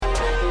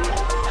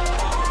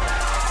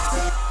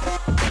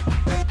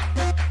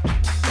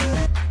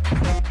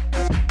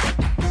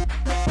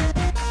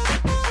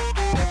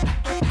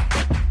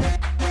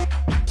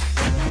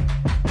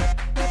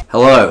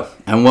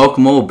and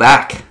welcome all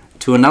back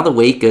to another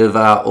week of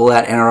All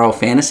the Nrl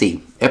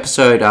Fantasy,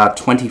 episode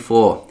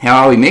 24.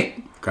 How are we,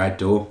 Mick? Great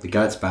door. The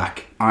goat's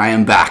back. I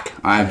am back.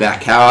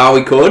 How are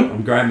we, Cord?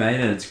 I'm great,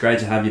 mate, and it's great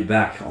to have you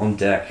back on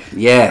deck.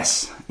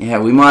 Yes. Yeah,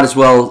 we might as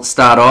well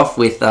start off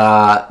with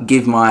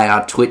give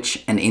my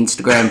Twitch and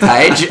Instagram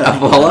page a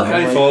follow. How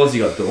many followers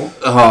you got, Dor?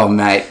 Oh,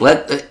 mate.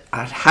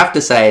 I'd have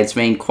to say it's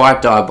been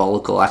quite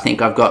diabolical. I think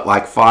I've got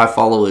 5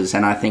 followers,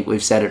 and I think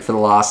we've said it for the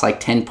last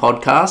 10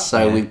 podcasts.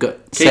 So we've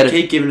got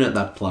keep giving it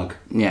that plug.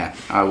 Yeah,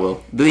 I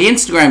will. But the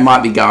Instagram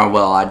might be going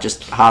well. I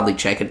just hardly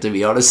check it, to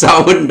be honest. So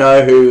I wouldn't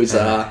know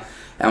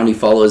how many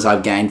followers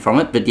I've gained from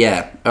it. But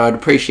yeah, I'd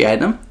appreciate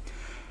them.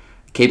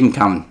 Keep them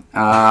coming.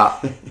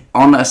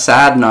 On a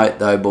sad note,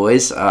 though,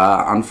 boys,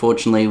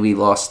 unfortunately we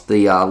lost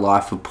the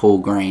life of Paul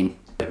Green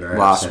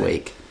last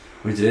week.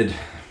 We did.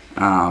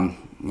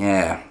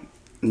 Yeah.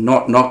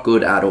 Not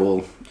good at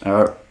all.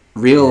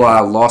 Real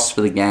loss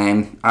for the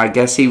game. I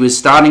guess he was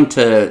starting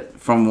to,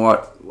 from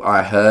what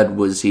I heard,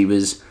 he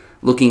was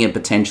looking at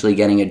potentially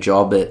getting a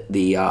job at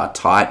the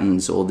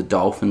Titans or the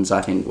Dolphins,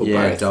 I think.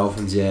 Both.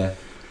 Dolphins, yeah.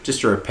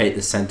 Just to repeat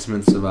the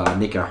sentiments of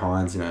Nico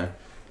Hines,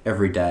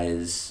 every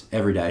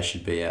day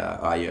should be a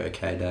Are You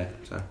Okay day.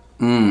 So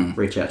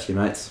reach out to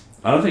your mates.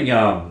 I don't think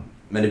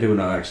many people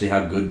know actually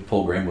how good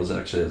Paul Green was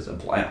actually as a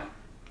player.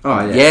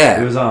 Oh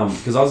yeah. It was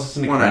because I was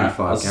listening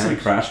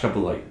to Crash a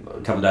couple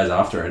of days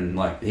after, and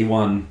he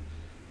won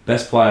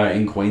best player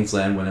in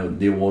Queensland when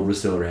the award was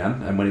still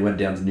around, and when he went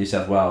down to New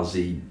South Wales,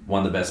 he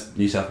won the best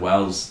New South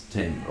Wales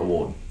team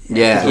award.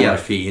 Yeah, he had a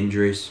few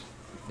injuries.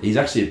 He's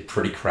actually a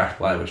pretty crack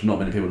player, which not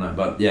many people know.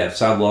 But yeah,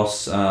 sad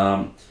loss.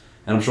 And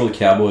I'm sure the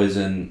Cowboys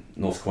in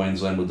North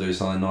Queensland will do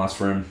something nice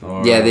for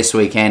him. This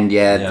weekend.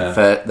 Yeah,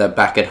 for the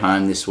back at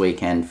home this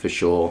weekend for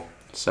sure.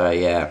 So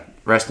yeah,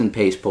 rest in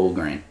peace, Paul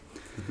Green.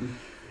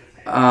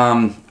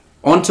 On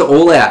to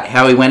All Out,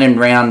 how we went in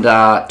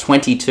round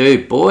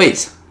 22.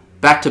 Boys,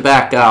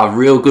 back-to-back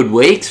real good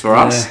weeks for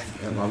us.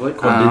 Yeah, lovely.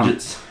 Quad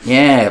digits.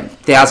 Yeah,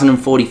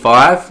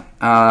 1,045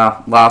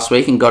 last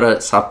week and got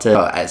us up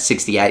to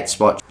 68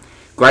 spots.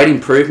 Great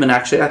improvement,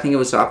 actually. I think it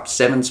was up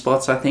 7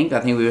 spots, I think. I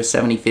think we were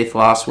 75th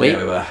last week. Yeah,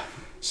 we were.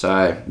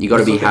 So you got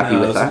to be happy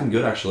with that. It was looking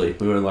good, actually.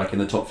 We were in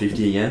the top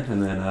 50 again,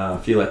 and then a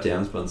few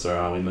letdowns, but it's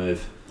alright, we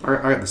move. I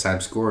got the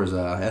same score as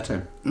our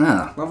team.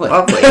 No, lovely.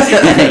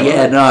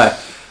 Yeah, no.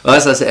 Well,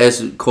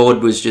 as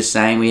Cord was just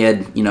saying, we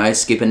had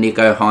skipper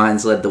Nico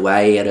Hines led the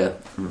way. He had a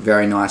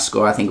very nice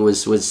score. I think it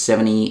was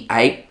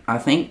 78. I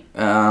think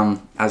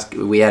as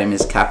we had him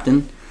as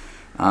captain,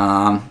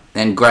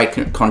 and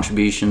great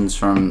contributions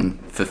from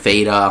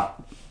Fafita,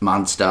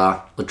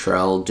 Munster,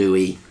 Latrell,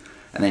 Dewey,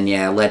 and then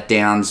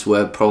letdowns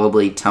were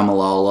probably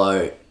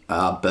Tamalolo,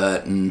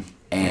 Burton,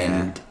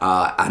 and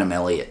Adam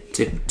Elliott.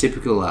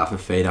 Typical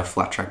Fafita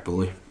flat track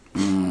bully.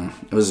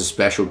 It was a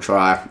special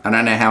try. I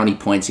don't know how many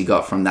points he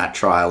got from that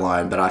try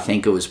alone, but I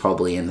think it was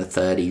probably in the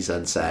 30s,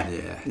 I'd say.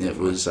 Yeah, definitely. It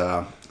was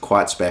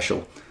quite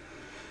special.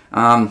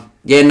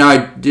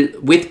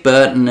 With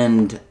Burton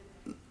and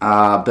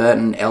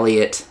Burton,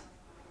 Elliott,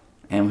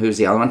 and who's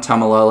the other one?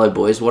 Tamalolo,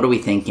 boys. What are we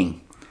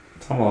thinking?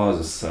 Tamalolo's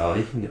a sell.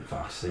 He can get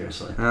fucked,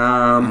 seriously.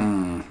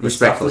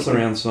 Respectfully.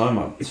 Around so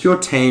much. If your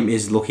team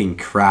is looking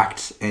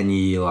cracked and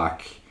you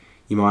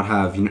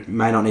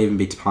may not even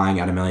be playing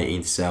Adam Elliott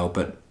in sell,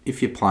 but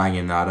if you're playing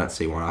him, I don't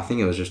see one. I think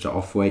it was just an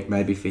off week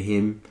maybe for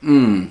him.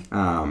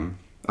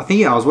 I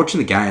think I was watching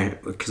the game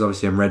because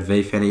obviously I'm Red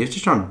V fan. He was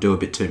just trying to do a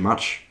bit too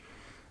much.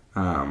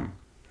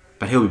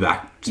 But he'll be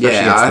back, especially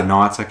against the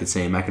Knights. I could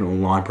see him making a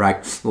little line break, a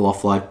little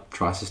offload,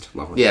 try assist,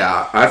 lovely.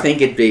 Yeah, I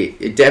think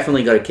it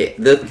definitely got to kick.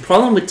 The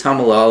problem with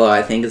Tamalolo,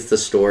 I think, is the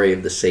story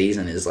of the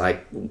season. Is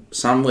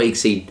some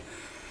weeks he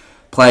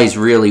plays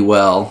really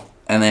well.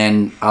 And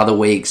then other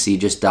weeks he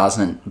just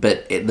doesn't.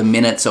 But the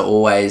minutes are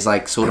always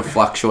sort of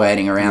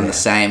fluctuating around the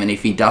same. And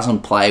if he doesn't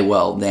play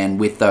well, then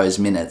with those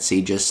minutes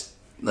he just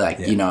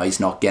he's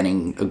not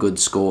getting a good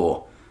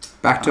score.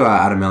 Back to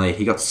Adam Elliott,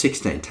 he got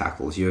 16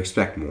 tackles. You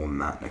expect more than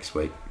that next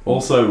week.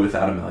 Also with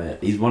Adam Elliott,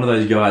 he's one of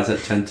those guys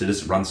that tend to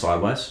just run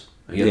sideways.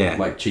 He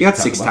got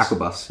 6 tackle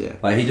busts.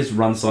 Yeah, he just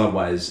runs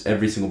sideways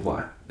every single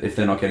play. If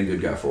they're not getting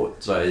good, go for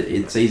it. So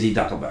it's easy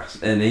tackle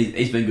backs, and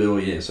he's been good all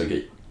year. So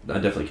I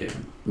definitely keep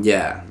him.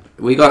 Yeah.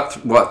 We got,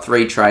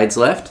 3 trades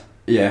left?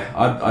 Yeah,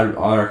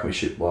 I reckon we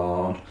should well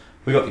on.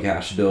 We got the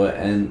cash to do it,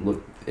 and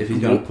look, if he's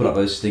going to put up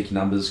those stinky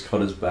numbers,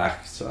 Cotter's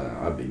back, so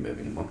I'd be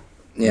moving him on.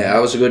 Yeah, I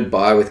was a good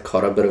buy with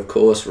Cotter, but of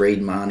course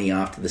Reed Marnie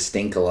after the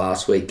stinker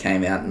last week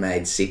came out and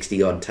made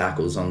 60-odd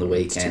tackles on the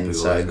weekend,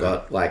 so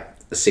got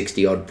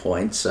 60-odd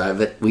points, so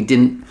but we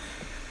didn't...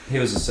 He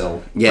was a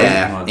sell.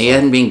 Yeah, he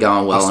hadn't been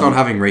going well. Not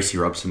having Reece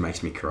Robson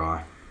makes me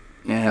cry.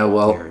 Yeah,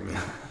 well,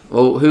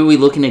 who are we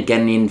looking at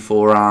getting in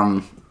for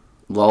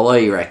Lolo,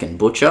 you reckon?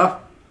 Butcher?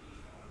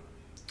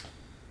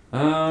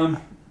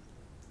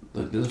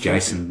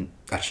 Jason,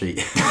 actually.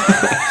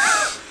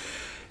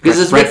 Because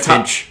it's Brett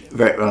Finch.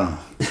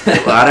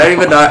 I don't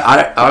even know.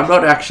 I'm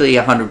not actually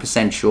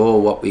 100% sure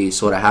what we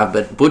sort of have,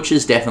 but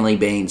Butcher's definitely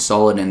been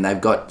solid, and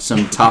they've got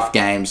some tough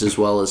games as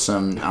well as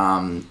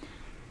some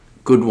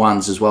good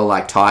ones as well.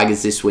 Like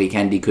Tigers this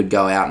weekend, he could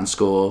go out and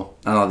score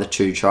another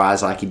 2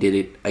 tries like he did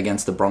it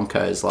against the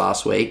Broncos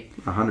last week.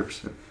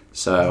 100%.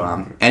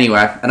 So,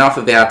 anyway, enough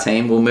of our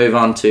team. We'll move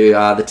on to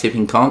the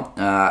tipping comp.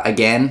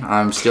 Again,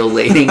 I'm still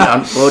leading.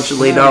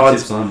 Unfortunately, no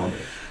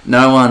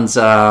one's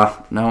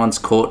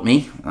caught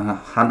me.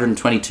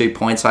 122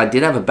 points. I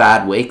did have a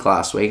bad week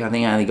last week. I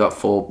think I only got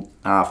four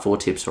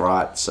tips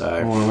right. So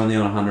I'm only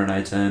on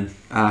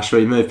 118. Shall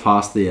we move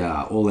past the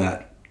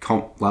all-out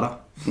comp ladder?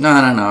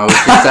 No.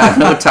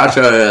 We'll touch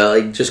on it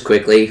early, just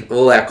quickly.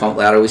 All out comp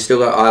ladder. We still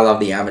got I Love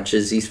the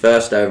Amateurs. He's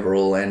first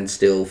overall and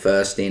still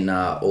first in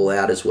all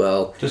out as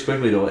well. Just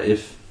quickly, though,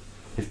 if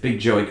Big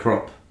Joey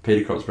Crop,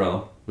 Peter Crop's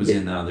brother, was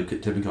in the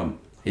tipping comp,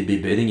 he'd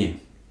be beating you.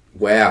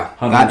 Wow,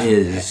 that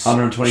is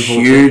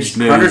 124 huge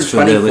news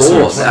for the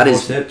listeners.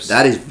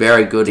 That is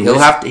very good. He'll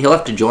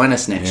have to join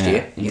us next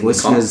year.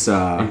 Listeners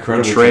are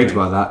intrigued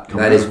by that.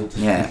 That is,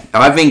 yeah.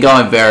 I've been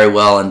going very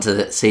well, and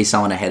to see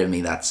someone ahead of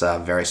me, that's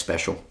very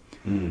special.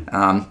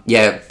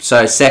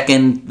 So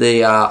second,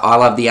 the I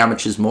Love the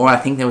Amateurs more. I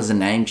think there was a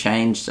name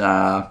change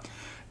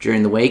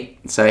during the week,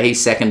 so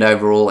he's second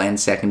overall and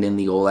second in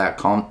the all out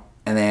comp.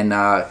 And then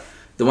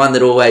the one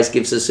that always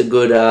gives us a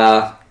good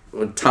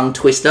tongue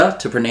twister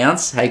to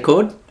pronounce, hey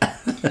Cord.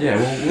 Yeah,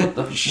 well, what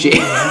the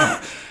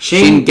Shintamade.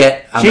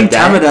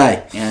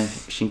 Yeah,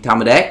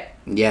 Shintamade.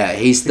 Yeah,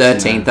 he's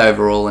 13th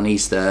overall and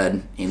he's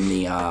third in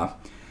the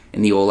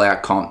all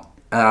out comp.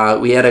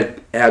 We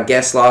had our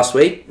guest last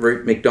week,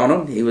 Rupert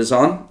McDonald. He was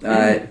on.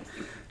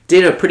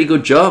 Did a pretty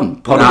good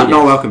job. Not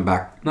welcome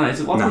back. No,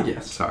 it's a lovely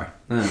guest. Sorry.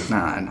 No,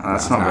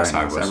 that's not very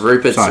nice.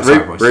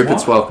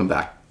 Rupert's welcome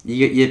back.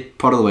 You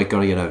pot of the week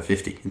got to get over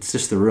 50. It's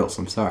just the rules.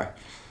 I'm sorry.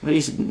 Well,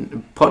 he's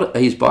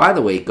by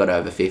the week got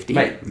over 50.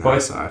 Mate,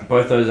 both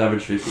those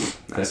average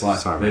 50. That's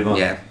like, move on.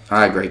 Yeah,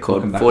 I agree.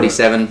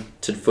 47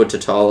 for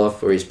Totola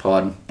for his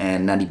pod,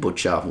 and Natty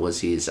Butcher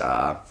was his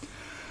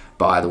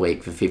by the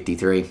week for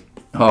 53.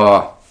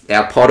 Oh,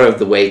 our pod of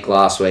the week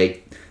last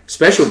week.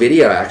 Special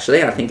video,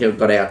 actually. I think it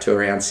got out to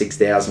around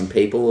 6,000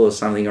 people or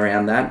something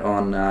around that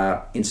on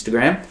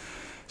Instagram.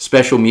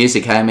 Special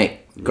music, hey Mick.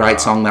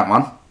 Great song, that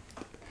one.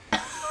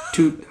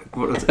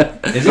 What was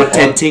it? Is got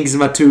 10 tings in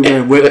my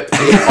 2-man whip.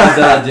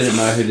 I didn't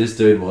know who this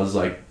dude was.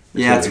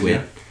 Yeah, it's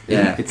weird.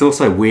 Yeah. It's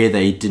also weird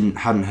that he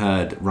hadn't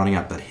heard Running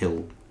Up That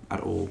Hill at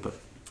all. But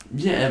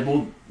yeah,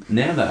 well,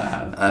 now that I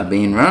have. I've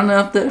been running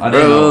up the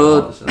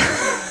road.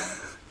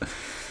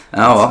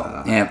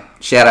 Yeah.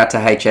 Shout out to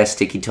HS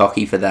Tiki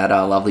Toki for that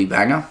lovely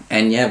banger.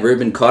 And yeah,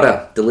 Ruben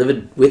Cotter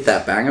delivered with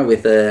that banger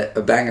with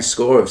a banger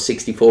score of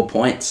 64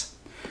 points.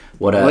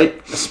 What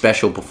a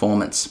special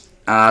performance.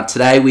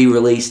 Today we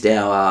released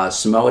our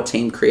Samoa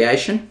team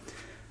creation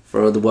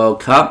for the World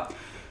Cup.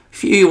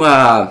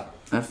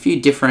 A few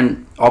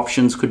different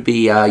options could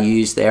be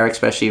used there,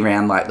 especially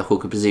around like the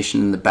hooker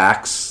position in the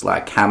backs,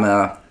 like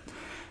Hamaso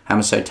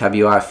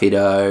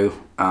Tabuai-Fidow,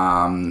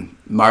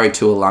 Murray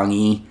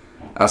Tuolangi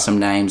are some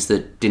names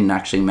that didn't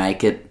actually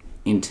make it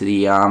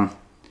into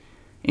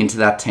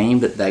that team,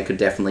 but they could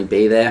definitely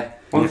be there.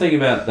 One thing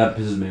about that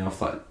pisses me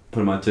off, like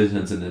putting my 2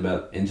 cents in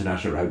about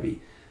international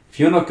rugby. If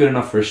you're not good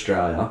enough for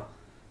Australia,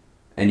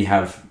 and you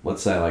have,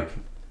 let's say, like,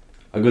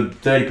 a good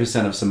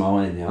 30% of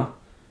Samoan in you,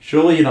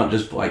 surely you're not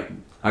just like,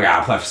 okay,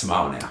 I'll play for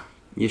Samoa now.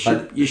 You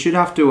should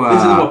have to...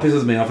 this is what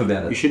pisses me off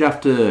about it. You should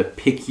have to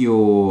pick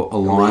your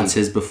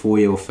alliances before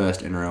your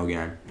first NRL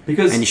game.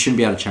 And you shouldn't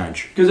be able to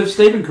change. Because if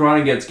Stephen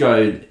Crichton gets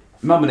going,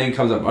 Mum and then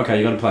comes up, okay,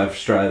 you got to play for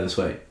Australia this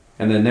week.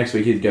 And then next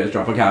week he goes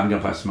drop, okay, I'm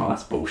going to play for Samoa.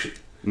 That's bullshit.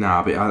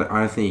 No, but I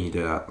don't think you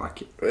can do that.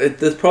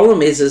 The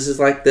problem is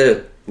like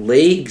the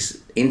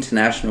league's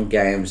international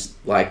games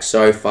like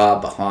so far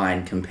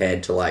behind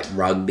compared to like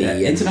rugby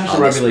and international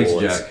other rugby sports.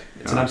 league's a joke.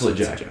 It's an absolute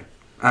joke.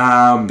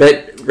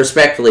 But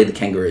respectfully, the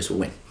Kangaroos will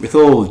win. With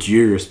all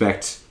due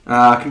respect,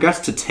 congrats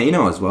to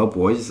Tino as well,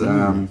 boys,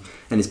 and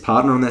his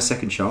partner on their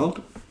second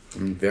child.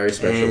 Very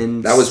special.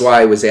 And that was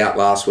why he was out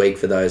last week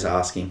for those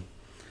asking.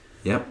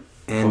 Yep.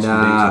 And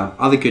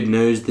other good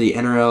news, the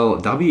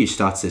NRLW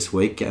starts this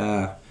week.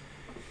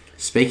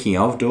 Speaking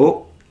of,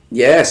 Dork.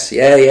 Yes,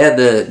 yeah.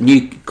 The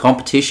new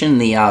competition,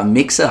 the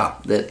mixer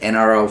that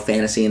NRL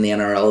Fantasy and the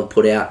NRL have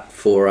put out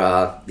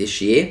for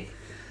this year.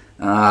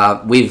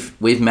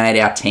 We've made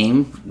our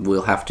team.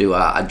 We'll have to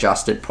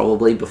adjust it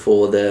probably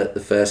before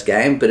the first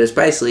game, but it's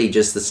basically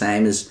just the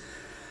same as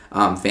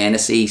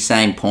fantasy,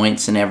 same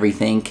points and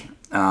everything.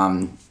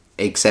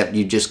 Except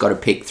you just got to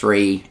pick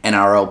 3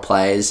 NRL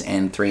players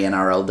and 3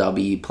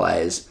 NRLW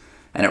players.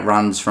 And it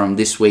runs from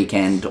this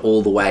weekend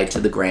all the way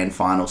to the grand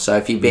final. So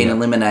if you've been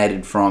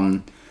eliminated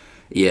from,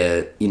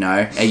 and you're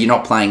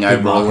not playing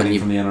overall, and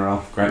from the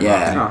NRL, great,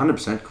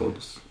 100% cool.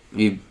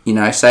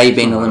 Say you've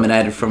been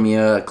eliminated from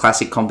your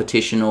classic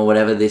competition or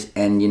whatever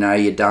and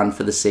you're done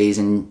for the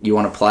season. You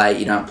want to play,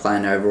 you don't play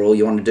an overall.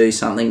 You want to do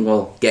something,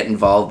 well, get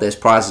involved. There's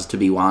prizes to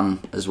be won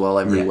as well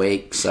every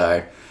week.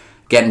 So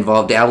get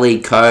involved. Our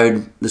league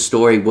code, the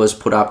story was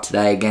put up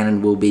today again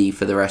and will be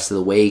for the rest of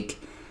the week.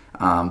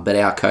 But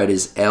our code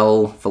is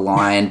L for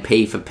Lion,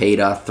 P for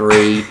Peter,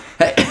 3,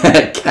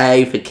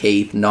 K for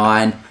Keith,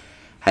 9,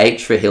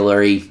 H for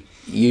Hillary,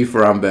 U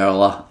for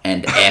Umbrella,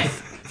 and F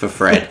for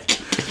Fred.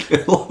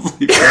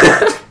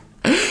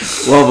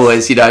 Well,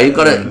 boys, you've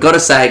got to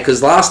say,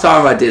 because last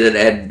time I did it,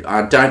 Ed,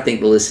 I don't think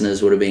the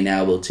listeners would have been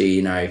able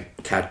to,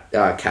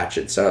 catch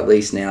it. So at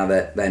least now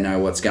that they know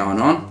what's going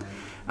on.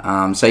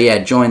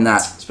 Join that.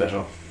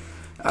 Special.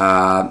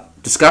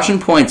 Discussion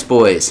points,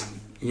 boys.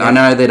 Yep. I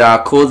know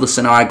that Cordless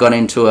and I got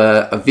into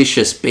a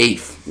vicious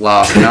beef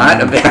last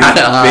night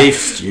about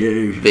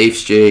beef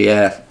stew,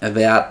 yeah,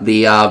 about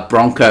the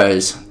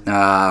Broncos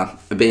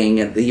being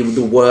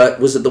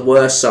the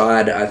worst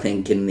side, I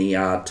think, in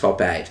the top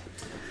 8.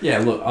 Yeah,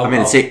 look,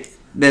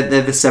 they're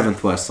the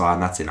 7th worst side,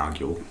 and that's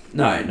inarguable.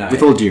 No.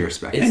 With all due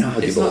respect,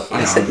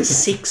 I said the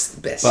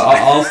 6th best.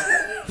 But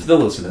for the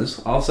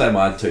listeners, I'll say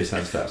my 2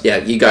 cents first. Yeah,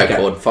 you go,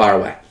 Cord. Fire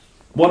away.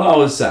 What I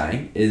was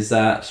saying is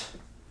that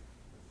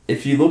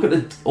if you look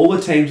at all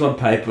the teams on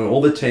paper,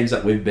 all the teams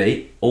that we've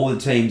beat, all the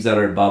teams that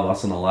are above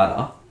us on the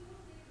ladder,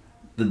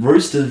 the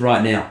Roosters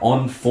right now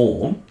on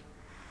form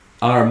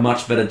are a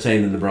much better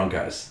team than the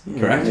Broncos.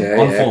 Correct?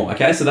 On form.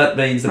 Okay, so that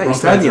means the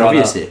Broncos are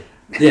obvious here.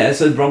 Yeah,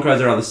 so the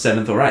Broncos are either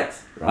 7th or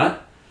 8th, right?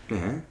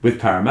 Mm-hmm. With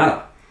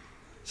Parramatta.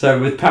 So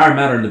with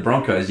Parramatta and the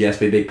Broncos, yes,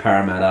 we beat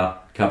Parramatta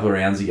a couple of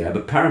rounds ago,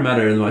 but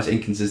Parramatta are the most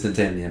inconsistent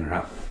team in the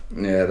NRL.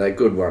 Yeah, they're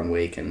good one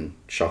week and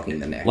shocking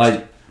the next.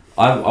 Like,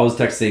 I was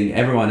texting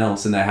everyone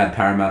else and they had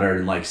Parramatta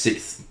in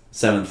 6th,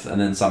 7th,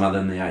 and then some other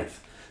in the 8th.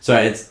 So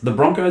it's the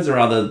Broncos are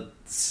either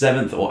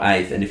 7th or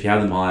 8th, and if you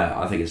have them higher,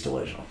 I think it's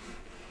delusional.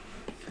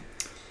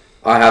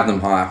 I have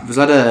them higher. Was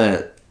that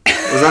a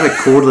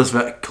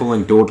Cordless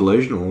calling Door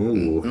delusional?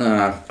 Ooh.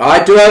 No,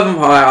 I do have them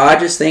higher. I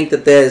just think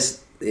that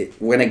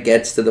when it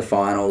gets to the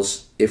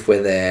finals, if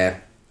we're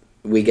there,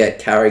 we get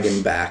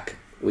Carrigan back,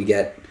 we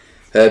get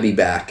Herbie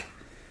back.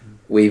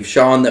 We've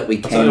shown that we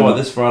can. I'll tell you what,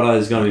 this Friday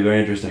is going to be very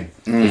interesting.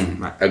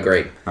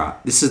 Agreed. Right,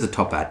 this is the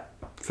top 8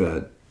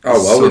 for.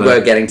 We were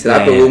getting to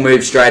that, but we'll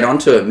move straight on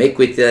to it. Mick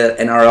with the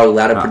NRL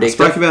ladder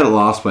predictor. I spoke about it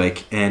last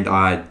week, and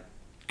I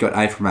got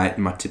 8 from 8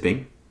 in my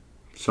tipping,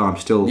 so I'm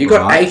still. You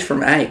got 8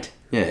 from 8.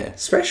 Yeah.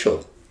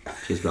 Special.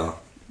 Cheers, brother.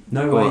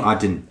 No way. I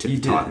didn't tip the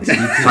Titans. So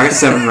I got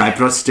 7 from 8,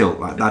 but still,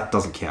 that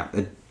doesn't count.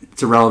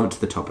 It's irrelevant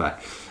to the top 8.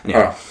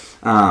 Anyway,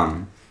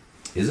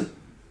 is it?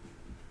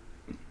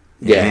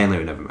 Yeah. Manly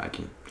would never make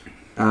it.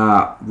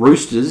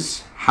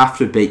 Roosters have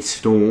to beat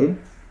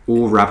Storm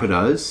or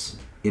Rapidos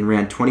in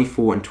round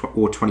 24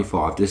 or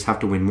 25. They just have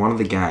to win one of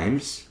the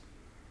games,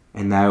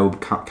 and they will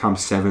come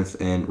 7th,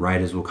 and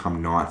Raiders will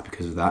come 9th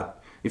because of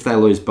that. If they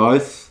lose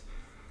both,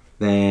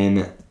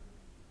 then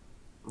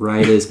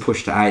Raiders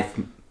push to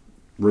 8th,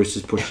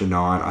 Roosters push to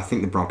 9. I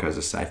think the Broncos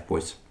are safe,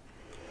 boys.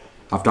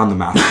 I've done the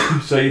math.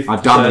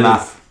 I've done the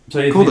math.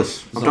 Call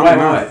this.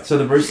 Wait. So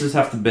the Roosters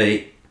have to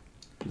beat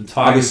the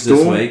Tigers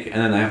this week, and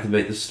then they have to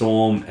beat the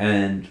Storm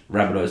and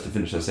Rabbitohs to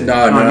finish their season.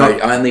 No,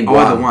 only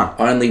one.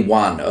 Only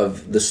one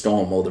of the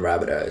Storm or the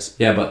Rabbitohs.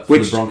 Yeah, but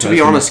which, the Broncos, to be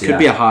honest, could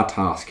be a hard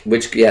task.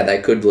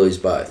 They could lose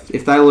both.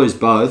 If they lose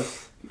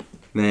both,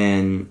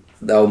 then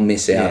they'll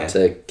miss out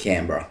to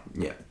Canberra.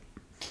 Yeah,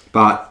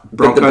 but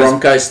the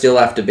Broncos still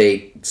have to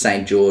beat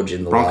St. George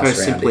in the last round.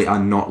 Broncos simply are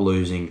not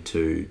losing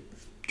to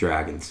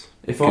Dragons.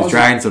 Because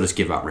Dragons will just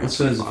give up.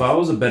 If I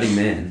was a betting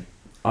man,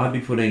 I'd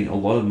be putting a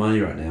lot of money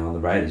right now on the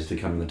Raiders to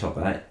come in the top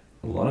 8. A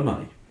lot of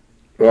money.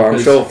 Well,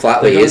 I'm sure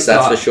Flatley is,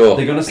 that's for sure.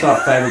 They're going to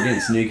start favourite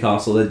against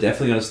Newcastle. They're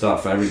definitely going to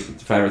start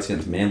favourites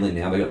against Manly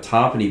now. They got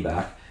Tarpany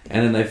back,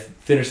 and then they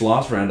finished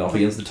last round off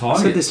against the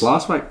Tigers. I said this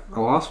last week,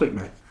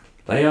 mate.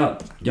 They are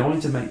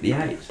going to make the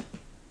 8.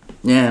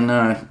 Yeah,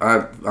 no,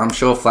 I'm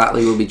sure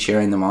Flatley will be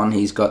cheering them on.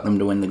 He's got them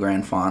to win the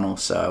grand final.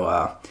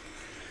 So,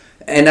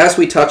 and as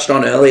we touched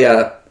on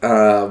earlier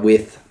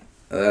with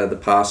the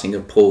passing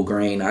of Paul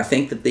Green, I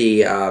think that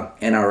the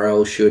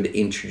NRL should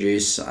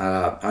introduce.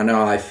 I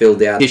know I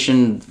filled out a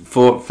petition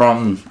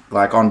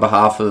on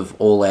behalf of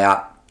All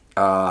Out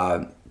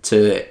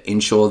to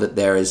ensure that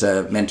there is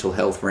a mental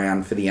health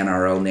round for the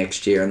NRL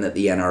next year, and that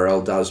the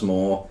NRL does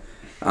more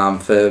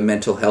for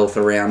mental health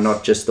around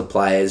not just the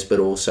players but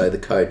also the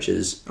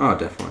coaches. Oh,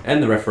 definitely.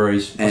 And the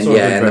referees. And the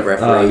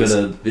referees. I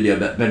got a video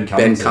about Ben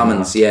Cummins. Ben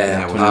Cummins,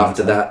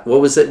 after that. What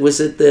was it?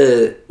 Was it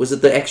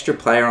the extra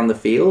player on the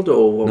field,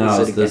 or what was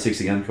it again? The 6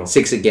 again call.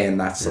 6 again,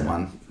 that's the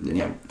one.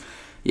 Yeah.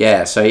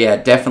 Yeah, so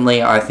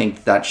definitely I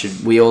think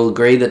we all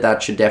agree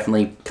that should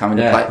definitely come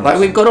into play. Like,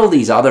 we've got all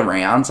these other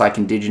rounds, like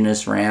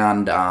Indigenous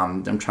round,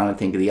 I'm trying to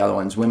think of the other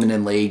ones, Women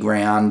in League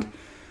round.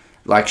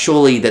 Like,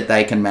 surely that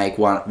they can make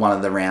one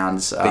of the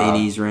rounds.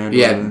 Beanies round.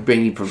 Yeah,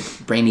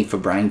 Beanie for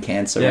brain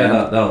cancer round.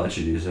 Yeah, they'll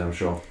introduce it, I'm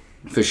sure.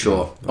 For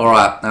sure. All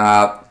right,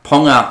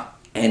 Ponga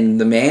and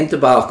the man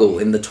debacle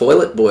in the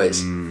toilet,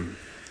 boys.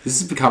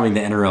 This is becoming the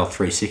NRL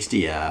 360.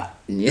 Yeah,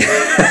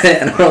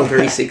 NRL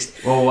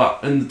 360. Well,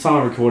 in the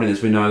time of recording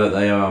this, we know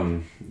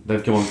that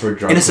they've gone for a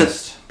drug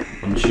test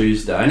on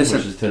Tuesday, which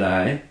is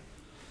today.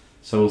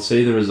 So we'll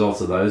see the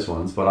results of those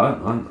ones.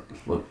 But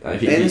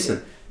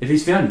if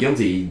he's found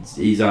guilty,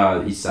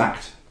 he's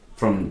sacked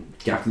from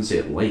captaincy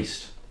at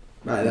least.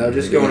 Mate, they were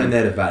just going in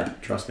there to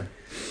vote. Trust me.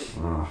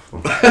 Oh,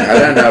 I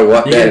don't know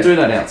what you can do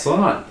that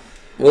outside.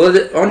 Well,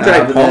 Andre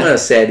Ponga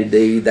said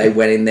they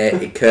went in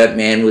there. Kurt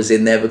Mann was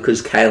in there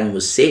because Kalen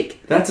was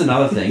sick. That's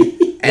another thing.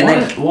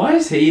 Why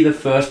is he the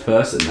first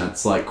person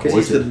that's like? Because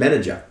he's the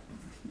manager.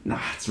 Nah,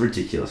 it's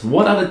ridiculous.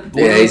 What other?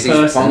 He's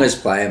Ponga's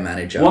player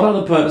manager. What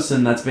other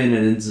person that's been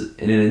in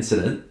an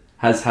incident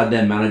has had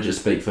their manager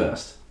speak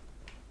first?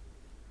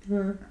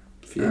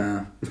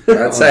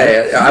 I'd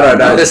say I don't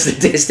know the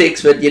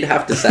statistics, but you'd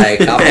have to say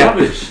a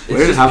couple. We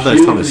don't have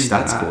those kind of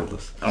stats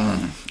cordless.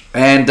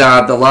 And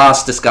the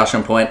last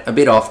discussion point, a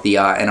bit off the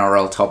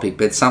NRL topic,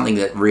 but something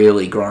that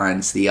really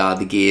grinds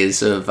the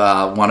gears of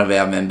one of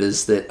our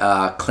members, that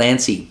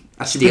Clancy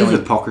stealing. It's a bit of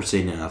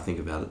hypocrisy now I think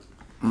about it.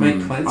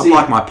 Clancy? I'd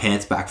like my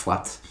pants back,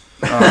 Flats.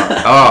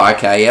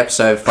 Okay, yep.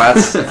 So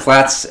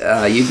Flats,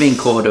 you've been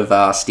caught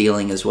of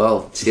stealing as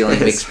well, stealing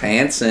Mick's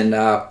pants, and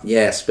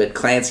yes, but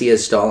Clancy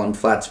has stolen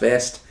Flats'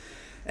 vest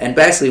and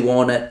basically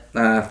worn it.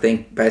 I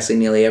think basically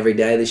nearly every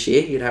day this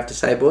year. You'd have to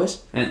say,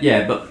 boys. And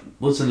yeah, but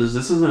listeners,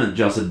 this isn't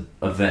just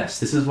a vest.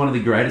 This is one of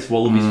the greatest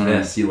Wallabies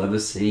vests you'll ever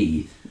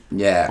see.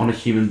 Yeah, on a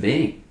human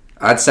being.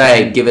 I'd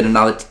say give it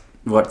another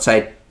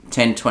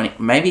 10, 20,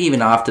 maybe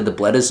even after the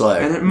Bledisloe.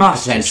 And it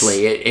must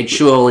potentially. It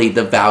surely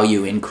the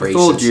value increases.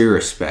 With all due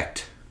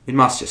respect, it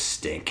must just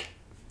stink.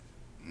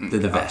 The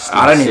vest.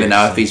 I don't even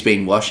know if he's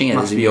been washing it.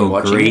 Must be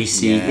all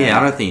greasy. Yeah,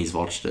 I don't think he's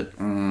watched it.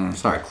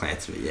 Sorry,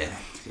 Clancy, but yeah,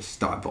 it's just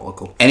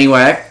diabolical.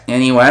 Anyway,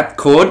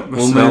 Cord.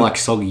 We'll smell like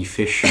soggy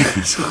fish.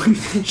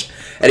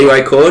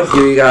 Anyway, Cord,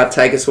 you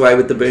take us away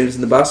with the booms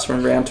and the bust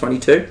from round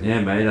 22. Yeah,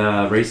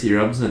 mate. Reece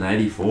Robson,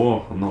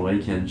 84 on the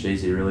weekend. Jeez,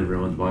 he really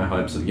ruined my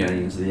hopes of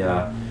getting into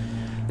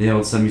the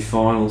old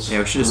semi-finals. Yeah,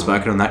 we should have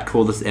spoken on that.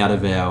 Call this out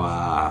of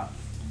our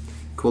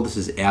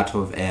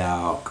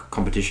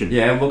competition.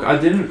 Yeah, look, I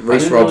didn't.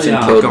 Reece Robson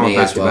killed me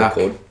as well.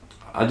 Cord.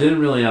 I didn't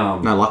really. No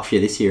luck for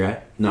you this year, eh?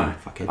 No,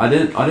 fuck it. I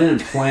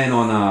didn't plan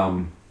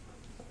on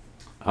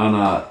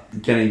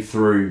getting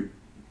through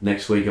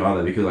next week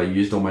either, because I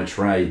used all my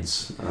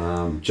trades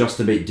just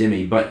to beat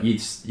Dimmy. But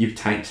you've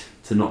tanked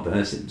to not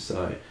burst him,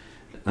 so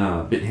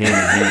a bit hand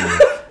in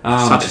hand.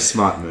 Such a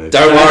smart move.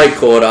 Don't worry,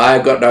 Cord.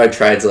 I've got no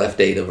trades left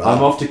either, bro.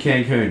 I'm off to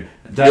Cancun.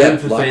 David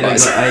Fafita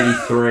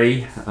got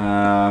 83.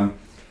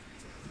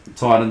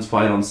 Titans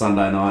played on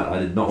Sunday night. I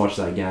did not watch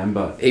that game,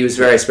 but he was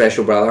very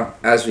special, brother.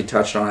 As we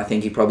touched on, I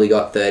think he probably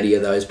got 30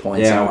 of those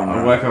points. Yeah,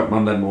 I woke up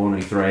Monday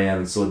morning 3 a.m.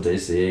 and saw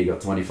DCE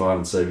got 25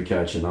 on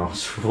Supercoach, and I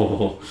was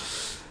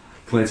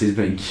Clancy's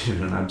been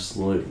given an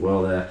absolute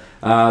well there.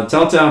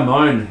 Telltale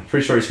Moan,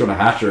 pretty sure he scored a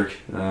hat-trick.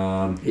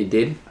 He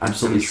did.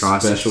 Absolutely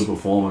special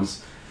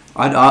performance.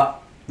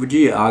 Would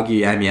you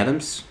argue Amy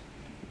Adams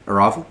a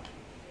rival?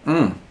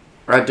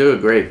 I do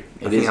agree.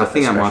 I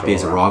think that might be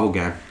his rival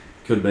game.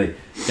 Could be.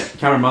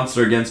 Cameron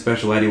Munster again,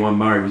 special 81.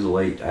 Murray was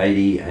elite,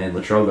 80, and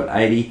Latrell got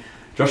 80.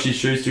 Joshy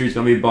Schuster is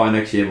going to be by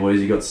next year, boys.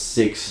 He got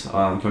 6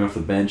 coming off the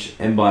bench.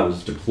 Mbai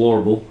was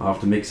deplorable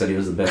after Mick said he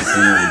was the best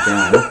thing in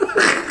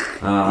the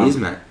game. He is,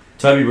 mate.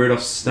 Toby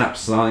Rudolph snapped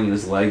something in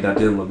his leg. That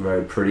didn't look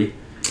very pretty.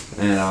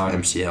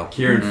 And MCL.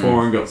 Kieran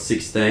Foran got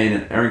 16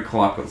 and Aaron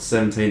Clark got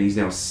 17. He's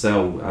now a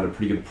sell at a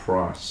pretty good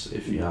price.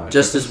 If you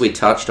just as we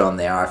touched on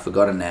there, I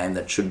forgot a name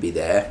that should be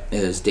there.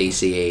 It was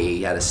DCE.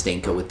 He had a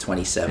stinker with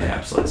 27. Yeah,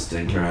 absolute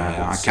stinker.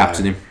 I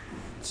captained him.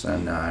 So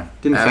no.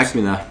 Didn't affect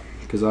me though,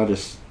 because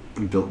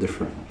I'm built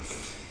different.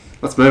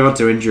 Let's move on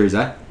to injuries,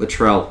 eh?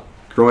 Latrell,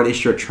 groin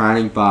issue at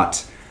training,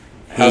 but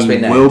he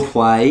will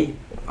play.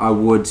 I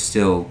would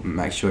still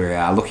make sure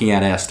you're looking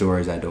at our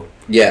stories, Adol.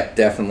 Yeah,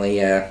 definitely.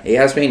 Yeah, he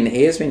has been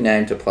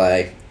named to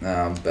play,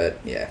 but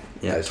yeah.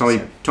 Yeah.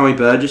 Tommy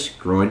Burgess,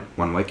 groin,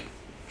 1 week.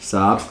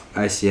 Saab,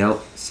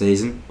 ACL,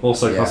 season.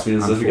 Also cost me a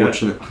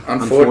unfortunate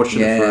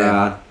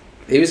for.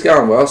 He was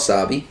going well,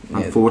 Sabi.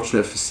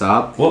 Unfortunate for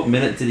Saab. What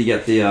minute did he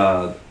get the?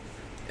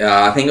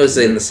 I think it was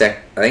in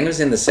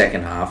the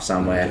second half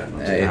somewhere.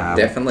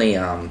 Definitely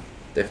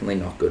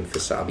not good for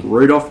Sabi.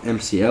 Rudolph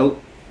MCL,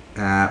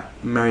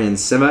 Marion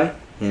Seme,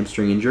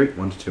 hamstring injury,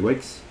 1 to 2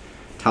 weeks.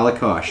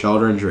 Talakai,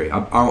 shoulder injury.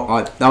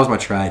 That was my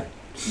trade.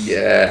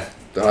 Yeah,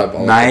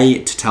 diabolical.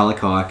 May to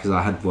Talakai because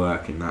I had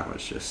work and that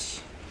was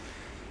just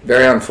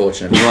very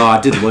unfortunate. Well, I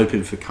did loop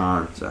him for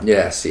Karen. So.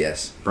 Yes.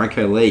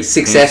 Branko Lee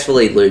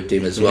successfully looped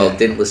him as well. Yeah.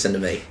 Didn't listen to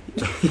me.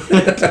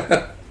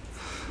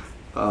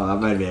 That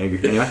made me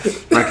angry. Anyway,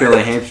 Branko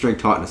Lee hamstring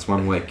tightness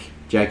 1 week.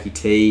 Jakey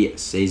T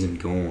season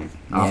gone.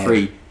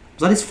 Was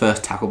that his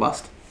first tackle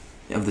bust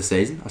of the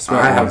season? I swear.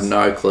 I have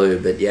no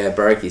clue, but yeah,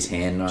 broke his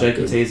hand. No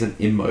Jakey T is an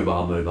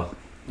immobile mover.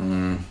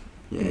 Yeah,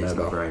 he's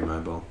not very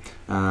mobile.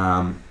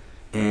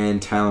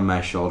 And Taylor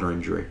May shoulder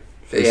injury.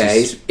 Yeah,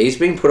 he's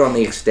been put on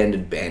the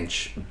extended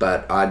bench,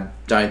 but I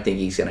don't think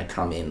he's going to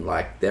come in.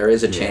 Like, there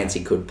is a chance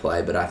he could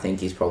play, but I think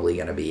he's probably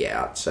going to be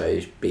out, so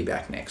he'll be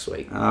back next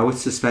week. With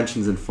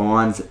suspensions and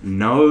fines,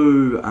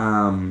 no,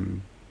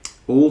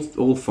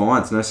 all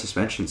fines, no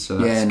suspensions. So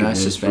that's good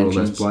news for all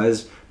those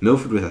players.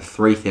 Milford with a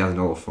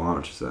 $3,000 fine,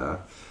 which is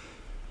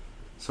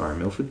sorry,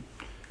 Milford.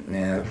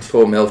 Yeah,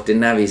 poor Milf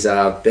didn't have his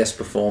best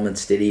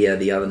performance, did he,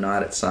 the other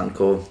night at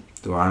Suncorp?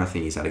 I don't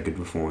think he's had a good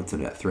performance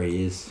in about 3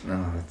 years.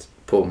 Oh, that's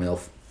poor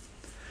Milf.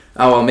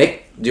 Oh, well,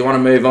 Mick, do you want to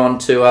move on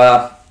to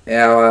our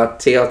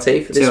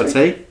TLT for this week?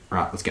 TLT?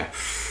 Right, let's go.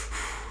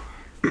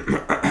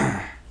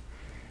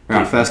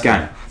 Right, first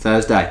game,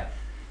 Thursday.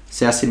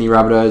 South Sydney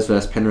Rabbitohs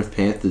versus Penrith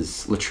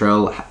Panthers.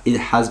 Latrell, it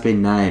has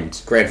been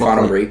named. Grand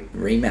final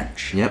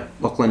rematch. Yep.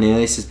 Lachlan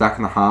Ellis is back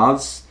in the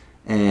halves.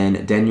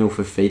 And Daniel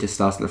Fafita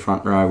starts in the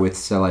front row with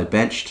Selo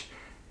benched.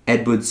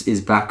 Edwards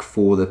is back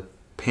for the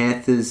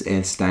Panthers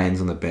and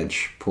Staines on the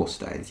bench. Poor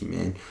Stainesy,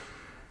 man.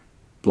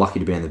 Lucky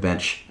to be on the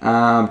bench.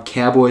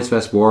 Cowboys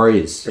versus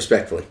Warriors.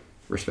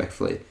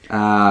 Respectfully.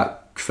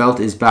 Felt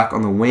is back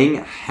on the wing.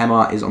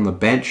 Hammer is on the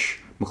bench.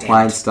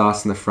 McLean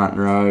starts in the front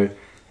row.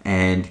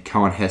 And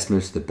Cohen Hess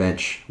moves to the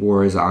bench.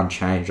 Warriors are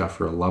unchanged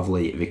after a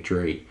lovely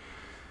victory.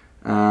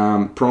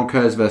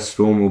 Broncos versus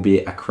Storm will be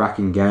a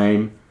cracking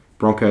game.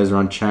 Broncos are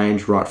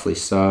unchanged, rightfully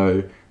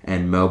so.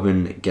 And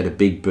Melbourne get a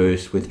big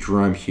boost with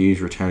Jerome Hughes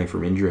returning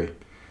from injury.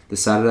 The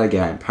Saturday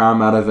game,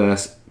 Parramatta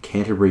versus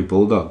Canterbury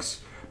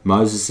Bulldogs.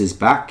 Moses is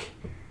back,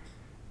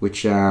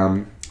 which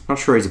not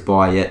sure he's a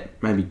buy yet.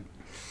 Maybe,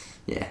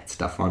 yeah, it's a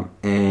tough one.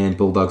 And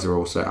Bulldogs are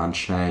also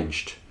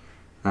unchanged.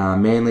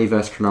 Manly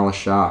versus Cronulla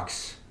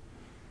Sharks.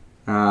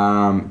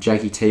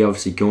 Jakey T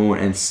obviously gone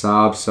and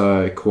sub,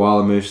 so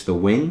Koala moves to the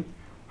wing.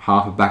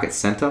 Harper back at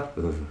centre.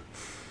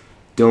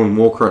 Dylan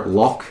Walker at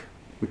lock,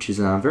 which is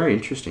very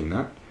interesting,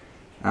 that.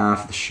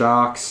 For the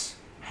Sharks,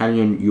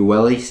 Hamian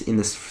Ueli in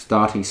the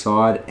starting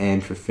side,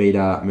 and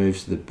Fafita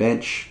moves to the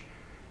bench.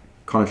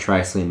 Connor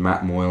Tracy and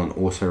Matt Moylan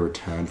also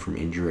returned from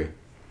injury.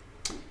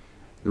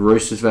 The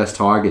Roosters versus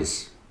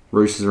Tigers.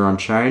 Roosters are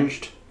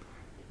unchanged.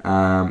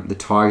 The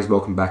Tigers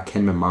welcome back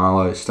Ken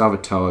Mamalo.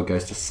 Stavatoa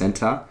goes to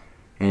centre.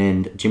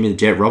 And Jimmy the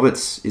Jet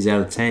Roberts is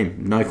out of the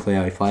team. No clue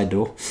how he played,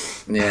 Dor.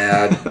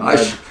 Yeah.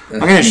 I'm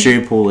going to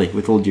assume poorly,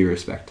 with all due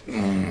respect.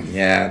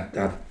 Yeah.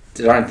 I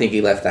don't think he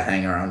left the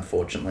hangar,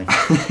 unfortunately.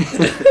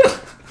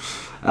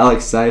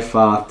 Alex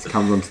Seyfarth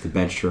comes onto the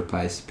bench to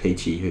replace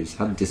Peachy, who's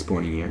had a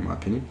disappointing year, in my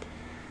opinion.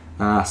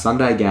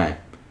 Sunday game.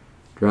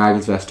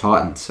 Dragons versus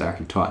Titans. I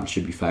reckon Titans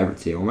should be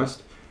favourites here,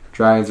 almost.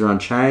 Dragons are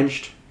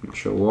unchanged. Not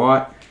sure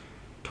why.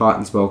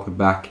 Titans welcome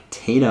back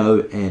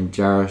Tino and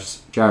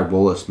Jared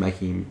Wallace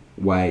making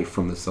way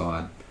from the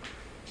side.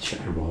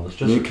 Jared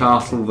Wallace.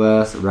 Newcastle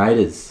versus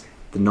Raiders.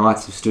 The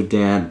Knights have stood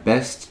down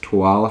best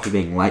Tuala for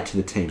being late to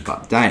the team,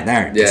 but they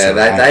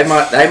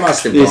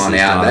must have gone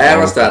out. They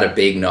must have had a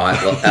big night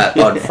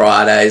on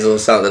Fridays or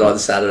something on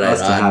Saturday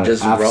night.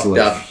 Just rocked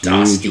up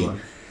dusty.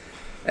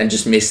 And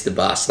just missed the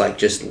bus,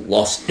 just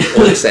lost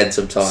all sense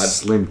of time.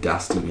 Slim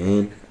Dusty,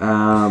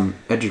 man.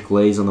 Edric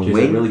Lee's on the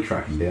wing. Really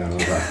cracking down.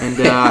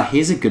 And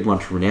here's a good one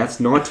to pronounce.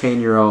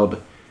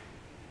 19-year-old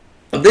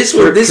this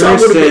one would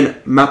have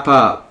been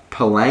Mapa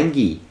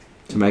Palangi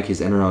to make his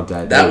NRL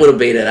debut. That would have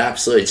been an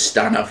absolute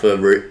stunner for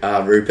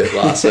Rupert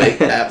last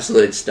week.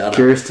 Absolute stunner.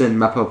 Kirsten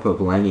Mapa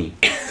Palangi.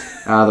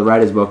 The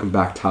Raiders welcome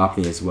back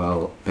Tarpany as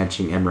well,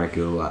 benching Emre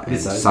Gula and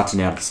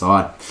Sutton out the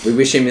side. We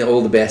wish him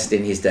all the best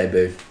in his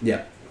debut.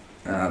 Yeah.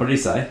 What did he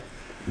say?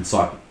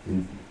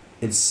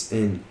 It's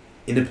in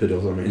Inipid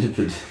or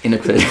something.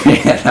 Inipid.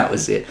 Yeah, that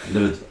was it.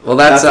 Well,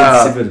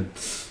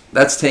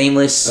 that's team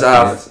lists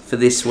for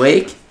this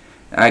week.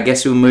 I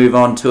guess we'll move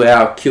on to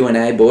our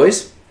Q&A,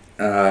 boys.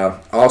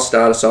 I'll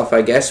start us off,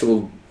 I guess.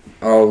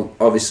 I'll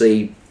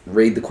obviously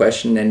read the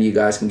question and you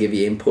guys can give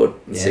your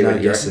input. And see no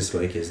what guess this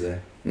week, is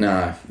there?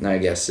 No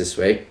guess this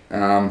week.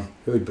 Who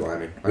would blame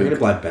me? I'm going to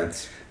blame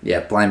Bence. Yeah,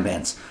 blame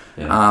Bence.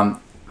 Yeah.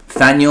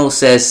 Thaniel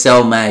says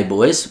sell May,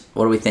 boys.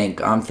 What do we think?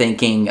 I'm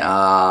thinking,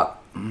 to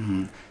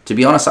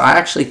be honest, I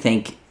actually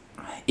think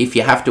if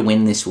you have to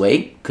win this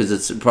week, because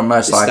it's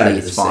most likely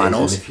it's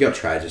finals. Season, if you got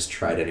trade, just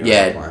trade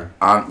anyway.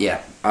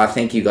 Yeah. I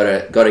think you got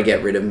to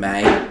get rid of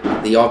May.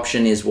 The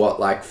option is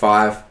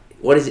five.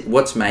 What is it?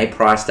 What's May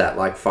priced at?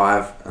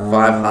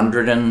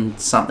 500 and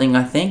something,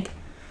 I think.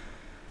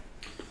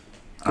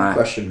 Good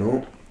question,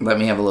 Nor. Let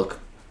me have a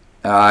look.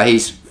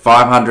 He's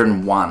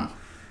 501.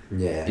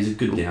 Yeah. He's a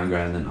good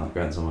downgrade and then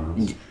upgrade someone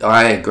else.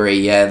 I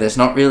agree, yeah. There's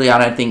not really, I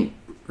don't think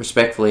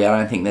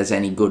there's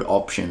any good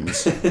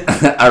options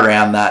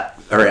around that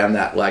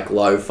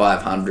low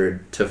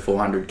 500 to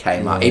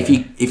 400k mark.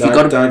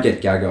 Yeah. Don't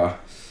get Gaga.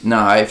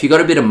 No, if you got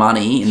a bit of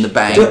money in the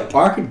bank.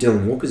 I reckon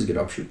Dylan Walker's a good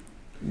option.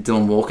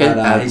 Dylan Walker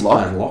he's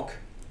playing lock.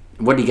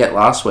 What did he get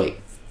last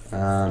week?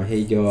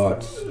 He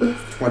got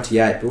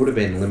 28, but would have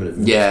been limited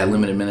minutes. Yeah,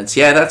 limited minutes.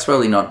 Yeah, that's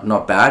really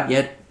not bad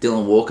yet.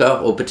 Dylan Walker,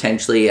 or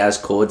potentially, as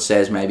Cord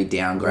says, maybe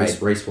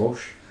downgrade. Reece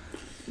Walsh.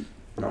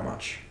 Not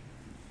much.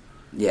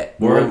 Yeah,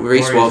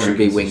 Reece Walsh would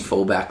be wing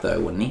fullback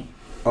though, wouldn't he?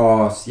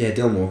 Oh, yeah,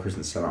 Dylan Walker's in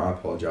the centre. I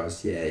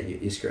apologise. Yeah,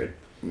 you're screwed.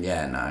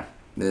 Yeah, no.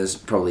 There's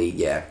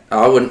probably,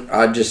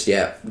 I'd just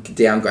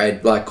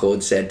downgrade, like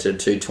Cord said, to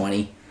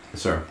 220.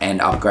 Sorry. And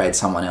upgrade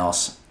someone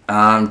else.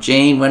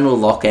 Gene, when will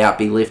lockout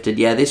be lifted?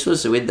 Yeah, this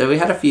was we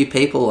had a few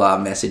people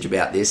message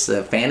about this.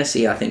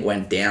 Fantasy, I think,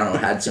 went down or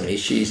had some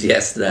issues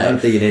yesterday. I don't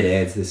think you need to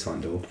answer this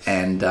one, Dor.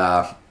 And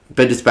but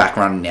it's back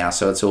running now,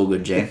 so it's all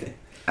good, Gene.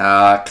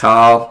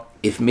 Carl,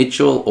 if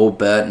Mitchell or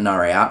Burton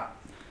are out,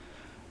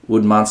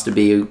 Would Munster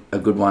be a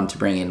good one to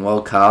bring in?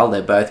 Well, Carl,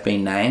 they've both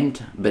been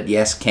named, but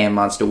yes, Cam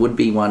Munster would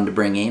be one to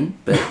bring in.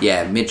 But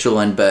yeah, Mitchell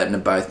and Burton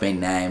have both been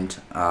named.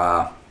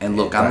 And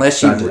look,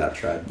 unless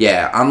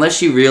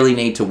you really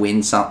need to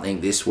win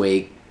something this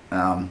week,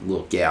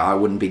 I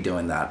wouldn't be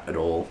doing that at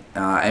all.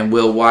 And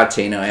Will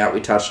Waitino out. We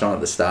touched on at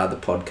the start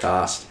of the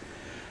podcast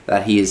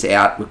that he is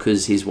out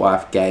because his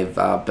wife gave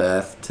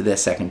birth to their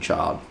second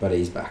child. But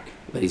he's back.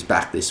 But he's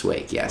back this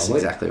week. Yes,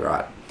 exactly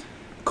right.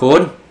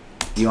 Cord,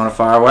 do you want to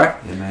fire away?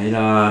 Yeah,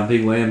 mate.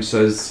 Big Liam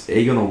says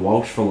Egan or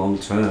Walsh for long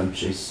term.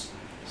 Jeez,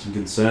 some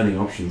concerning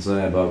options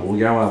there, but we'll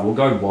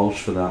go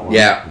Walsh for that one.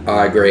 Yeah,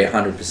 I agree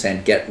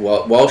 100%.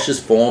 Walsh's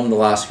form the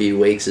last few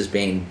weeks has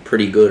been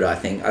pretty good. I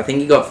think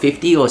he got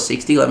 50 or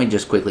 60. Let me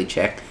just quickly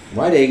check.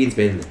 Wade Egan's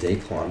been in the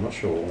decline. I'm not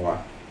sure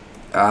why.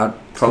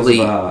 Probably.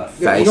 He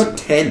got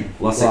 10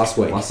 last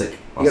week. He got Lussick.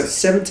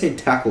 17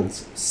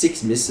 tackles,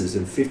 6 misses,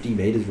 and 50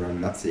 metres run.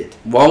 That's it.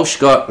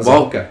 Walsh is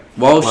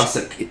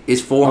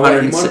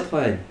 400. He might have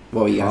played.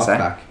 What were you going to say?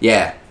 Halfback.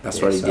 Yeah,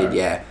 that's what he did.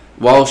 Yeah,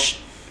 Walsh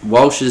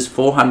is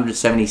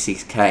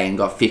 476k and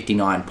got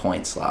 59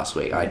 points last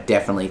week. I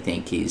definitely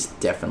think he's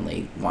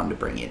definitely one to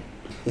bring in.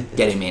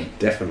 Get him in.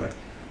 Definitely.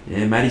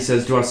 Yeah, Matty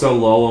says, do I sell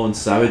Lolo and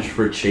Savage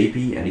for a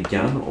cheapie and a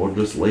gun, or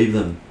just leave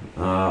them?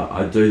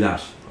 I'd do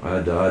that.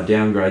 I'd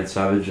downgrade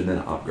Savage and then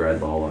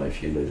upgrade Lolo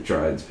if you can do the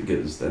trades,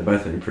 because they're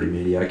both been pretty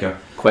mediocre.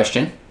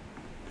 Question: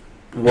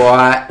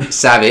 why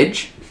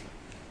Savage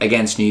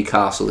against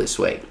Newcastle this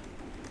week?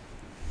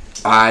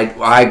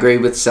 I agree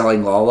with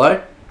selling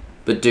Lolo,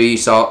 but do you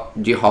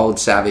hold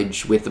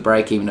Savage with the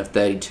break even of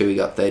 32? He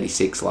got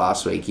 36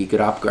 last week. You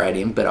could upgrade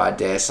him, but I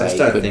dare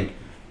say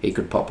he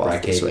could pop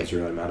off this week. Break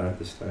even really matter at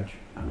this stage.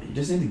 I mean, you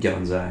just need the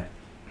guns, eh?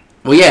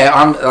 Well, yeah,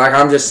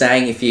 I'm just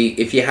saying if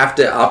you have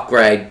to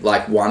upgrade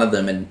like one of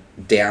them and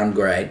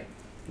downgrade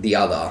the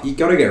other, you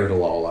got to get rid of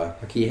Lolo.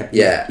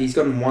 He's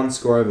gotten one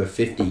score over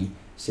 50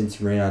 since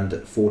round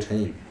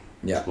 14.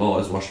 Yeah,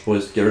 Lolo's washed,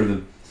 boys. Get rid of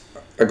him.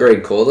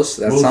 Agreed, Corliss.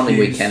 That's something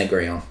we can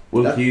agree on.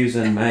 Will Hughes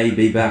and May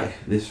be back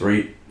this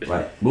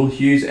Will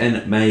Hughes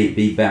and May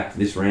be back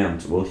this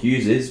round? Well,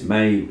 Hughes is.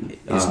 May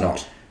is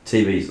not.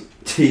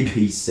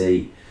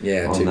 TBC.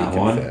 Yeah, on to that be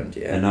confirmed. one.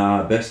 Yeah.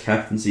 And best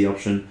captaincy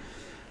option.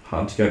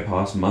 Hard to go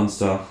past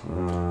Munster,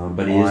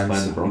 but he is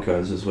playing the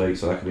Broncos this week,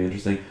 so that could be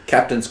interesting.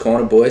 Captain's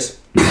corner, boys.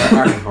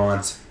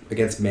 Hines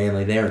against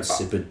Manly. They're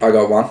insipid. I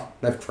got one.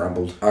 They've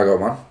crumbled. I got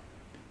one.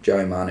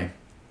 Joey Manu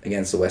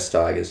against the West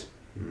Tigers.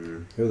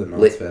 Who are the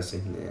Knights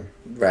versing? Yeah.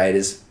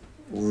 Raiders.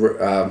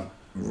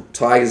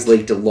 Tigers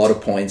leaked a lot of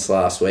points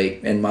last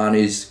week, and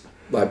Manu's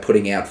like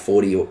putting out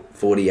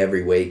 40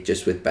 every week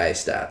just with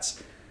base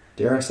stats.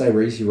 Dare I say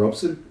Reece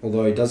Robson?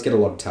 Although he does get a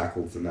lot of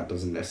tackles, and that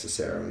doesn't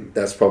necessarily...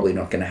 That's probably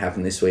not going to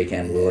happen this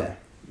weekend, will it?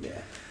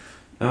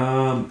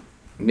 Yeah.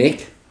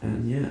 Nick?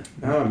 Yeah.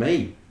 Oh,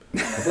 me.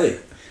 Lovely.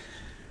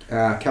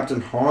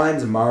 Captain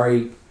Hines,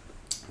 Murray,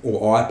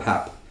 or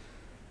IPAP.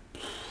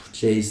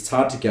 Jeez, it's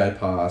hard to go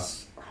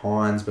past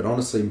Hines, but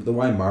honestly, the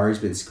way Murray's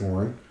been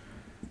scoring...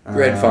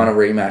 Grand final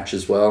rematch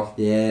as well.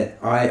 Yeah,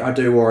 I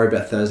do worry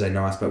about Thursday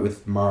nights, but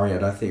with Murray, I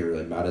don't think it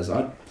really matters.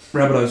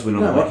 Rabbitohs win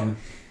on the weekend.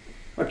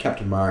 I'd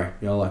Captain Murray.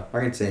 I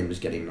can see him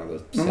just getting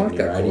another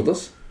 70 or 80.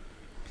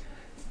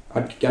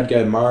 I'd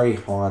go Murray,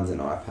 Hines,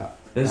 and IPAP.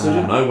 There's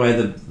no way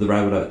the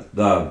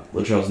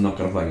Latrell's not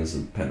going to play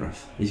against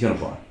Penrith. He's going to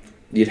play.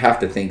 You'd have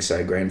to think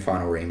so. Grand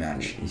final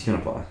rematch. He's going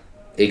to play.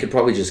 He could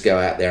probably just go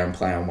out there and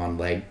play on one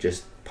leg,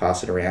 just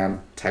pass it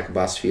around, tackle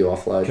bust, a few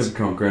offloads.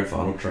 Grand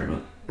final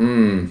treatment.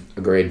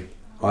 Agreed.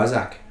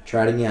 Isaac,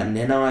 trading out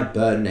Nenai,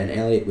 Burton, and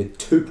Elliott with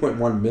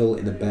 2.1 mil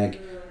in the bank.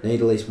 Need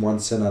at least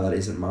one centre that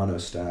isn't Mano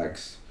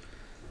Staggs.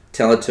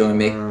 Tell it to him,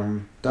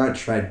 Mick. Don't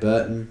trade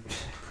Burton.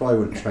 Probably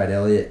wouldn't trade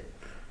Elliott.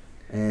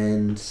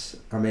 And,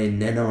 I mean,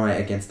 Nenai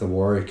against the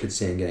Warrior could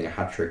see him getting a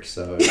hat-trick,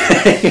 so...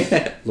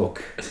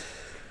 Look,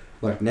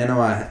 like,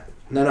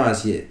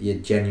 Nenai's your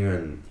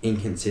genuine,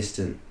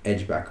 inconsistent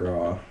edge-back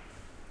rower.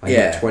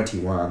 Like,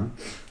 21.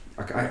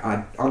 Like,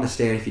 I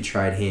understand if you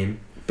trade him.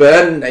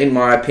 Burton, in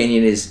my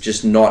opinion, is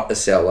just not a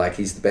sell. Like,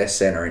 he's the best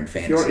centre in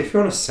fantasy. If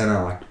you want a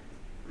centre, like...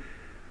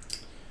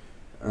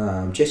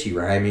 Jesse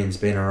Ramien's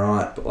been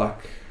alright, but, like...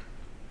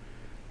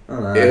 I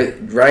don't know.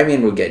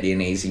 Ramian will get you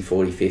an easy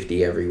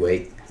 40-50 every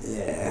week.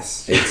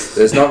 Yes.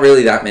 There's not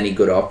really that many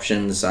good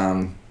options.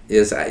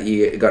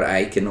 You got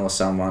Aiken or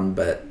someone,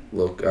 but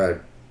look, I'd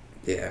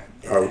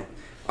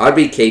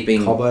be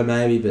keeping Cobbo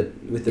maybe,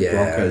 but with the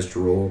Broncos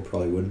draw,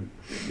 probably wouldn't.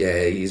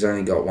 Yeah, he's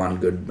only got one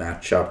good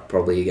matchup,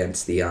 probably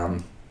against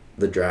the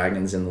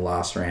Dragons in the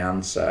last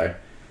round. So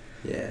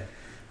yeah,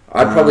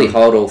 I'd probably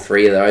hold all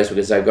three of those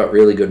because they've got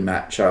really good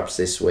matchups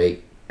this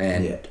week.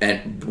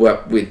 And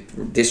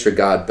with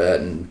disregard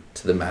Burton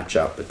to the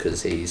matchup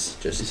because he's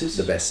just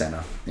the best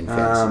centre in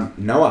fantasy.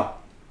 Noah,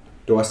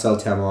 do I sell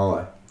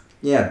Tamalolo?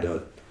 Yeah, I'd do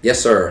it. Yes,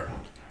 sir.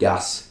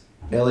 Gus,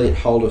 Elliott,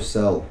 hold or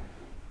sell.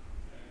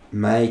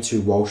 May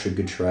to Walsh, a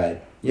good trade.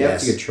 Yeah,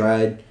 it's a good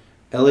trade.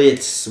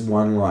 Elliott's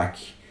one like,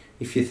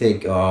 if you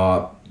think,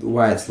 the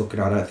way it's looking,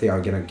 I don't think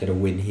I'm going to get a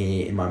win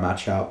here in my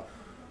matchup,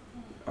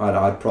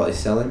 I'd probably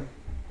sell him.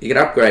 You can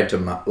upgrade to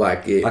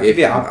if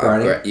you're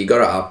upgrading, you got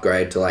to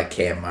upgrade to like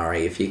Cam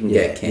Murray. If you can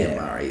get Cam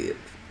Murray,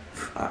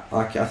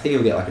 I think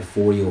he'll get like a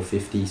 40 or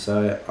 50.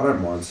 So I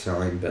don't mind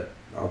selling, but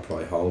I'll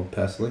probably hold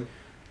personally.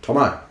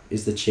 Tomo,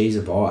 is the cheese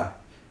a buy?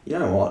 You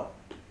know what?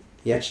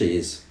 He actually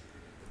is.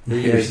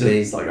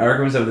 He's like I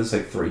reckon he's over this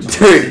like 3 times.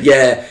 Dude,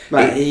 yeah,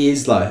 mate, he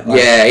is though.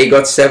 He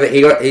got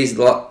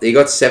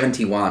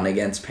 71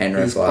 against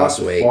Penrith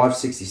last week.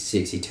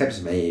 566. He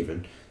tempts me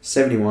even.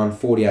 71,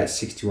 48,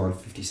 61,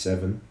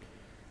 57.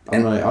 I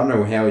don't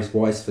know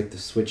why he's flicked the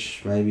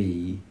switch.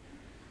 Maybe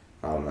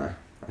I don't know.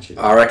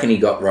 I reckon he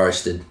got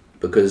roasted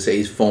because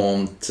his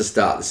form to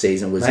start the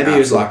season was. Maybe he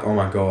was like, oh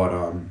my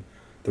god,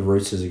 the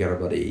Roosters are gonna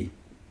bloody.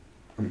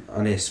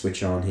 I need to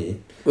switch on here.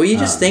 Well, you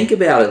just think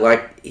about it.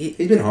 Like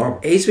he's been horrible.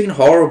 He's been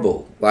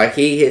horrible. Like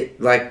he hit.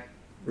 Like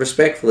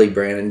respectfully,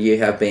 Brandon, you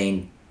have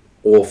been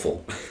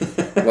awful.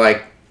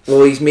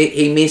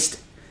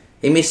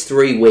 He missed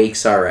 3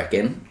 weeks, I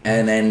reckon,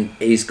 and then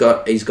he's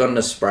gotten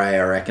a spray,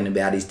 I reckon,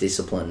 about his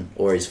discipline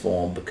or his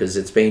form because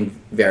it's been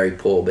very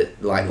poor.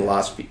 But like the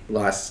last 2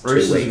 weeks,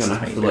 Roosters are gonna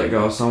have to let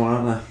go of someone,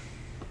 aren't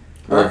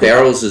they? Well,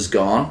 Verrills is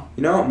gone.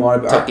 You know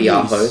what?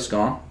 Takiaho's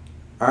gone.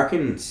 I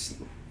reckon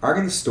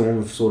the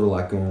Storm have sort of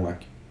like gone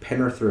like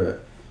Penrith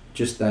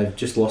they've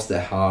just lost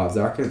their halves.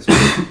 I reckon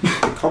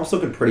the comp's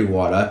looking pretty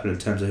wide open in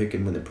terms of who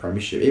can win the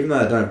premiership. Even though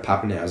they don't have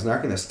Pappenhausen, I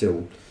reckon they're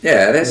still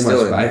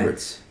still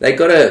favourites. They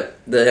got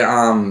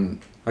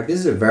like this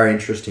is a very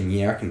interesting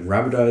year. I reckon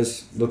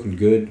Rabbitohs looking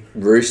good.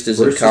 Roosters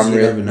have come.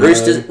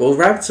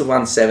 Rabbits have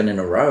won 7 in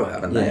a row,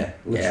 haven't they?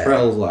 Yeah,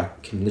 Latrell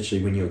can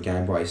literally win you a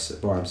game by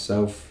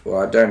himself.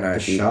 Well, I don't know the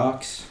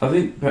Sharks. I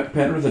think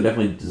Penrith are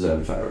definitely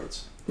deserving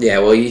favourites. Yeah,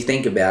 well, you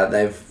think about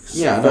it,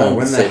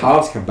 when the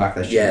halves come back,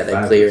 they should. Yeah,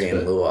 they're Cleary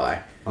and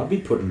Luai. I'd be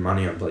putting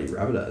money on bloody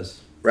Rabbitohs.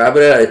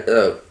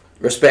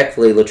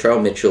 Respectfully,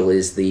 Latrell Mitchell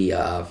is the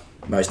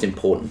most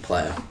important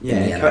player.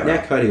 Yeah,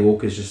 now Cody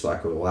Walker's just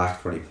like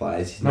relaxed when he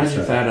plays. Imagine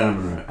if they had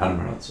Adam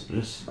Reynolds.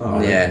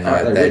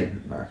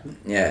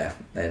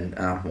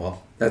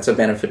 That's a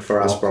benefit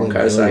for us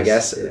Broncos, I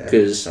guess,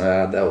 because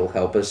that will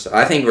help us.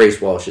 I think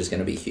Reece Walsh is going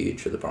to be huge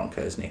for the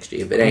Broncos next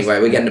year. But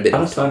anyway, we're getting a bit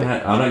off topic.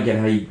 I don't get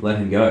how you let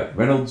him go.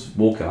 Reynolds,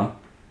 Walker,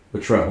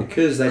 Latrell.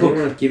 Because they didn't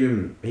want to give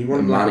him. He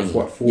wanted money. Like,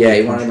 what, 4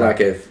 he wanted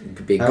like a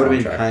big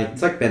contract.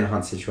 It's like Ben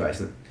Hunt's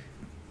situation.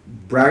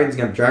 Dragon's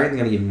going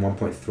to give him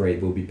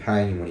 1.3. We'll be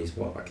paying him when he's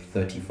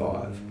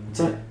 35,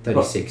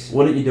 36.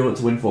 What didn't you do it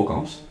to win 4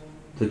 comps?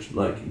 To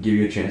give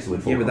you a chance to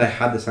win 4 comps? But they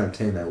had the same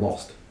team. They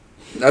lost.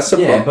 That's the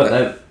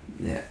problem.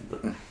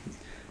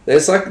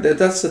 There's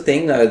that's the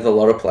thing though. With a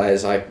lot of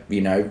players,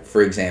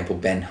 for example,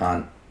 Ben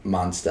Hunt,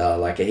 Munster,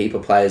 like a heap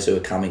of players who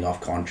are coming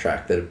off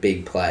contract that are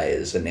big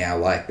players, and now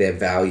like their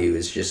value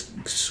is just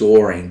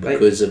soaring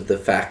because of the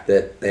fact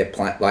that they're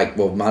playing.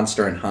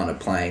 Munster and Hunt are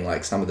playing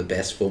like some of the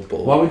best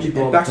football. Why would you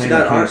blow back to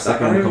that? I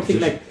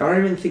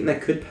don't even think they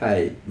could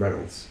pay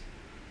Reynolds.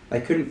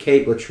 They couldn't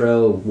keep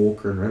Latrell,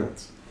 Walker, and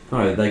Reynolds.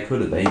 No, they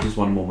could have. They just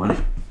wanted more money.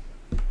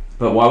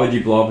 But why would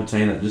you blow up a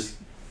team that just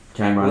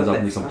came runners up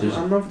in the competition?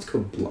 I don't know if it's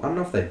called. I don't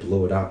know if they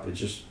blew it up. It's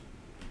just.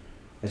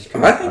 I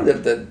think I don't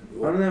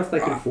know if they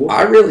can afford it.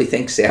 I really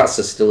think Souths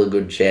are still a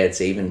good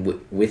chance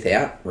even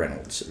without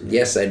Reynolds.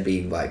 Yes, they'd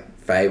be like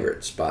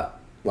favourites, but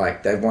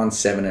like they've won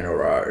 7 in a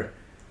row.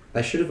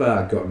 They should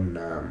have gotten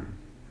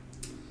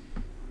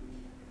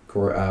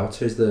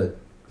who's the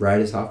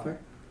Raiders halfback?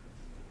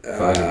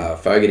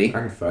 Fogarty. I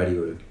reckon Fogarty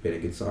would have been a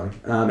good signing.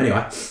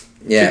 Anyway,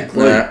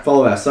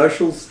 follow our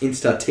socials: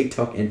 Insta,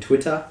 TikTok, and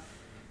Twitter.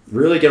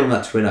 Really get on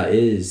that Twitter.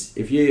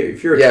 If you're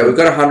we've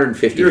got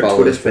 150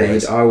 followers. Twitter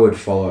feed, I would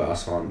follow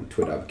us on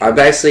Twitter. I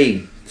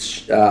basically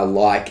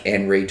like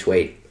and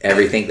retweet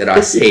everything that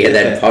I see and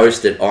then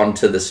post it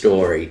onto the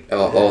story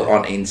or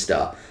on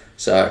Insta.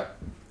 So,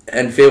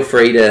 and feel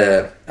free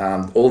to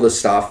all the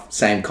stuff,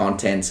 same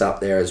content's up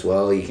there as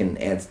well. You can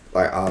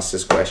ask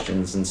us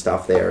questions and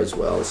stuff there as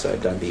well. So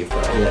don't be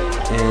afraid.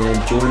 Yeah,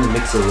 and join the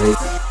Mixer League.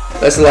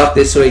 Best of luck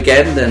this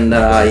weekend, and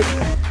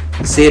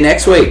see you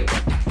next week.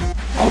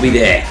 I'll be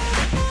there.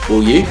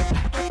 Will you?